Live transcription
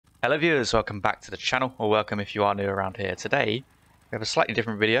Hello viewers, welcome back to the channel, or welcome if you are new around here. Today we have a slightly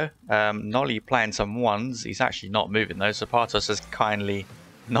different video. NOLY playing some ones. He's actually not moving though, so Partos has kindly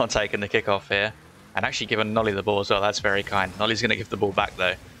not taken the kickoff here and actually given NOLY the ball as well. That's very kind. NOLY's going to give the ball back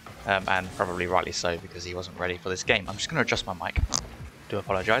though, and probably rightly so because he wasn't ready for this game. I'm just going to adjust my mic. Do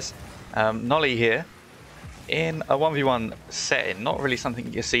apologise. NOLY here in a 1v1 setting, not really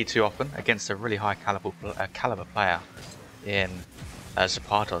something you see too often against a really high caliber player in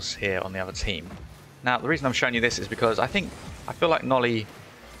Zapatos here on the other team. Now the reason I'm showing you this is because I feel like NOLY,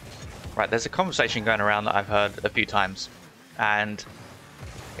 right, there's a conversation going around that I've heard a few times, and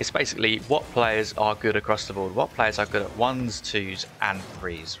it's basically what players are good across the board, what players are good at ones, twos and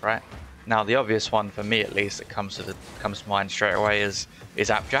threes, right? Now the obvious one for me at least that comes to mind straight away is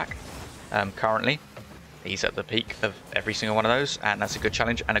Appjack. Currently he's at the peak of every single one of those, and that's a good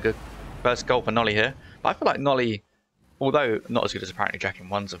challenge and a good first goal for NOLY here. But I feel like NOLY, although not as good as apparently Jack in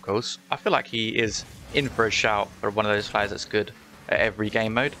ones, of course, I feel like he is in for a shout for one of those players that's good at every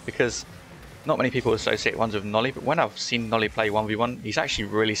game mode, because not many people associate ones with NOLY, but when I've seen NOLY play 1v1, he's actually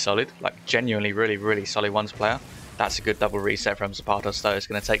really solid, like genuinely really solid ones player. That's a good double reset from Zapatos though. It's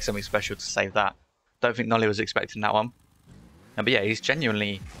going to take something special to save that. Don't think NOLY was expecting that one. But yeah, he's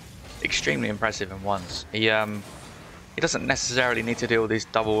genuinely extremely impressive in ones. He doesn't necessarily need to do all these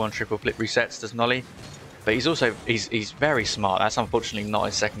double and triple flip resets, does NOLY? But he's also he's very smart. That's unfortunately not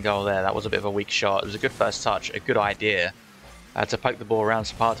his second goal there. That was a bit of a weak shot. It was a good first touch, a good idea to poke the ball around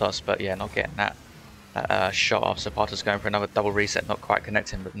Zapatos, but yeah, not getting that shot off. Zapatos going for another double reset, not quite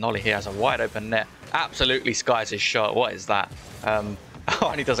connecting. But NOLY here has a wide open net. Absolutely skies his shot. What is that? Oh,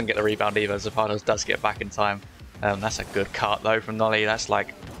 and he doesn't get the rebound either. Zapatos does get back in time. That's a good cut though from NOLY. That's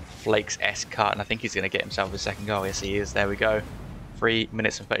like Flakes-esque cut, and I think he's going to get himself his second goal. Yes, he is. There we go. 3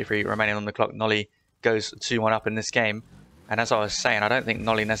 minutes and 33 remaining on the clock. NOLY goes 2-1 up in this game, and as I was saying, I don't think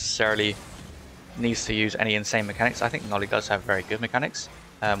NOLY necessarily needs to use any insane mechanics. I think NOLY does have very good mechanics.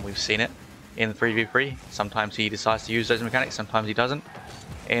 We've seen it in 3v3. Sometimes he decides to use those mechanics, sometimes he doesn't.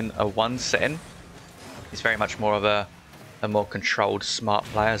 In a one setting, he's very much more of a more controlled, smart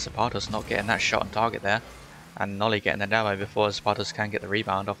player. Zapatos not getting that shot on target there, and NOLY getting the demo before Zapatos can get the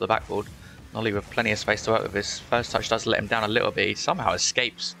rebound off the backboard. NOLY with plenty of space to work with. His first touch does let him down a little bit. He somehow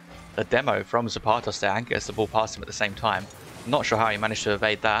escapes the demo from Zapatos there and gets the ball past him at the same time. Not sure how he managed to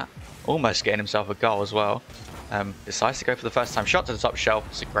evade that. Almost getting himself a goal as well. Decides to go for the first time shot to the top shelf.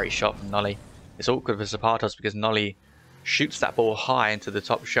 It's a great shot from NOLY. It's awkward for Zapatos because NOLY shoots that ball high into the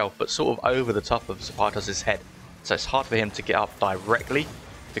top shelf, but sort of over the top of Zapatos' head. So it's hard for him to get up directly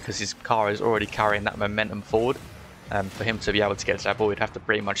because his car is already carrying that momentum forward. For him to be able to get to that ball, he'd have to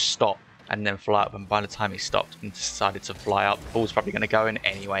pretty much stop and then fly up, and by the time he stopped and decided to fly up, the ball's probably going to go in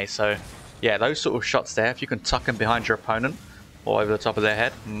anyway. So yeah, those sort of shots there, if you can tuck them behind your opponent or over the top of their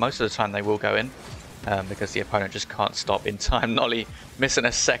head, most of the time they will go in, because the opponent just can't stop in time. NOLY missing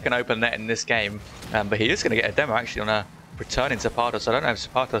a second open net in this game, but he is going to get a demo actually on a returning Zapatos. I don't know if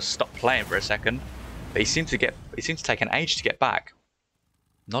Zapatos stopped playing for a second, but he seems to take an age to get back.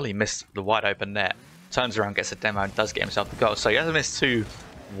 NOLY missed the wide open net, turns around, gets a demo, and does get himself the goal. So he hasn't missed 2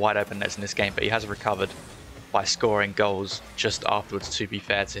 wide open nets in this game, but he has recovered by scoring goals just afterwards, to be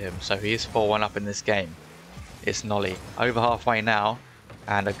fair to him. So he is 4-1 up in this game. It's NOLY over halfway now,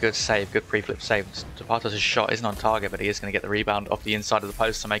 and a good save, good pre-flip save. Zapatos' shot isn't on target, but he is going to get the rebound off the inside of the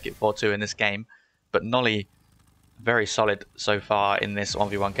post to make it 4-2 in this game. But NOLY very solid so far in this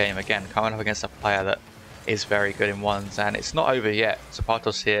 1v1 game, again coming up against a player that is very good in ones, and it's not over yet.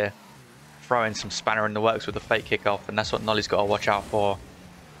 Zapatos here throwing some spanner in the works with the fake kickoff, and that's what NOLY's got to watch out for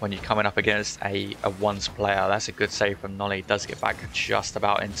when you're coming up against a ones player. That's a good save from NOLY. Does get back just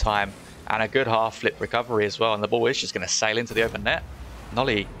about in time, and a good half flip recovery as well, and the ball is just going to sail into the open net.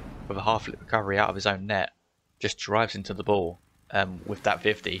 NOLY with a half flip recovery out of his own net just drives into the ball with that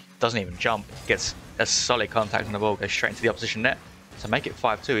 50, doesn't even jump, gets a solid contact on the ball, goes straight into the opposition net to make it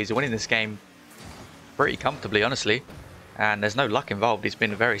 5-2. He's winning this game pretty comfortably, honestly, and there's no luck involved. He's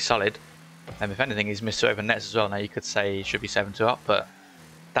been very solid, and if anything, he's missed 2 open nets as well. Now you could say he should be 7-2 up, but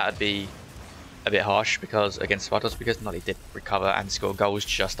that would be a bit harsh because against Zapatos, because NOLY did recover and score goals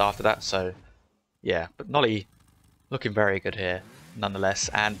just after that. So yeah, but NOLY looking very good here nonetheless,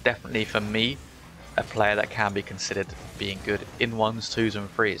 and definitely for me a player that can be considered being good in ones, twos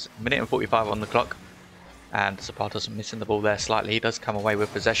and threes. Minute and 45 on the clock, and Zapatos missing the ball there slightly. He does come away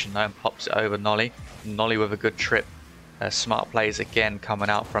with possession though and pops it over NOLY. NOLY with a good trip. Smart plays again coming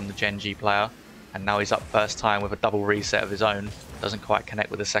out from the Gen G player, and now he's up first time with a double reset of his own. Doesn't quite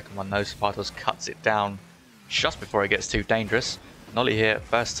connect with the second one though. Zapatos cuts it down just before it gets too dangerous. NOLY here,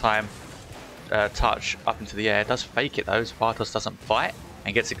 first time touch up into the air. Does fake it though. Zapatos doesn't bite.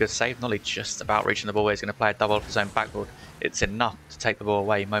 and gets a good save. NOLY just about reaching the ball where he's going to play a double off his own backboard. It's enough to take the ball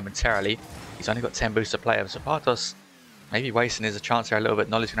away momentarily. He's only got 10 boosts to play with. Zapatos maybe wasting his chance here a little bit.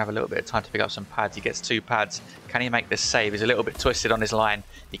 NOLY's going to have a little bit of time to pick up some pads. He gets 2 pads. Can he make this save? He's a little bit twisted on his line.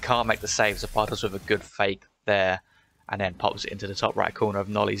 He can't make the save. Zapatos with a good fake there, and then pops it into the top right corner of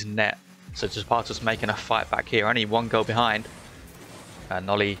NOLY's net. So Zapatos making a fight back here. Only 1 goal behind.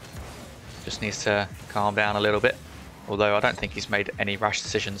 NOLY just needs to calm down a little bit. Although I don't think he's made any rash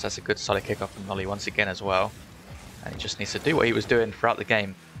decisions. That's a good solid kick off from NOLY once again as well. And he just needs to do what he was doing throughout the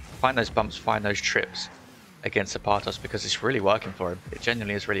game. Find those bumps, find those trips against Zapatos, because it's really working for him. It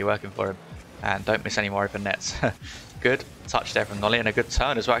genuinely is really working for him. And don't miss any more open nets. Good touch there from NOLY, and a good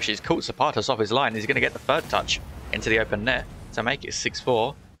turn as well. Actually, he's caught Zapatos off his line. He's going to get the 3rd touch into the open net to make it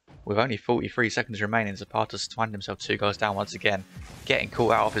 6-4. With only 43 seconds remaining, Zapatos finding himself 2 goals down once again. Getting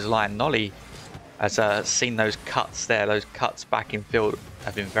caught out of his line. NOLY has seen those cuts there. Those cuts back in field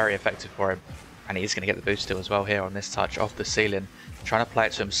have been very effective for him. And he's going to get the boost still as well here on this touch off the ceiling. Trying to play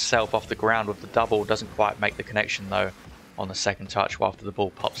it to himself off the ground with the double. Doesn't quite make the connection though on the 2nd touch after the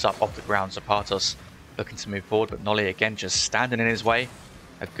ball pops up off the ground. Zapatos looking to move forward, but NOLY again just standing in his way.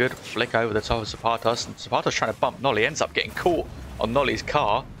 A good flick over the top of Zapatos. And Zapatos trying to bump NOLY. Ends up getting caught on NOLY's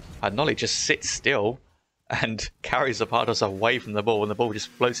car. And NOLY just sits still and carries Zapatos away from the ball, and the ball just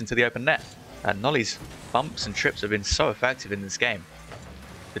floats into the open net. And NOLY's bumps and trips have been so effective in this game.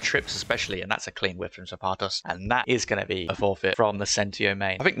 The trips especially, and that's a clean whip from Zapatos, and that is going to be a forfeit from the Sentio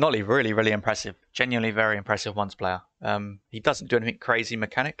main. I think NOLY really impressive, genuinely very impressive once player. He doesn't do anything crazy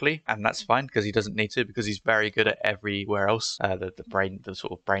mechanically, and that's fine because he doesn't need to, because he's very good at everywhere else. The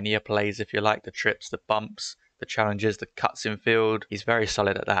sort of brainier plays, if you like, the trips, the bumps, the challenges, the cuts in field. He's very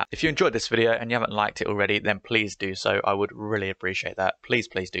solid at that. If you enjoyed this video and you haven't liked it already, then please do so. I would really appreciate that. Please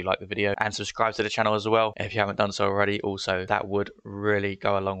do like the video and subscribe to the channel as well if you haven't done so already. Also, that would really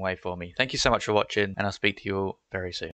go a long way for me. Thank you so much for watching, and I'll speak to you all very soon.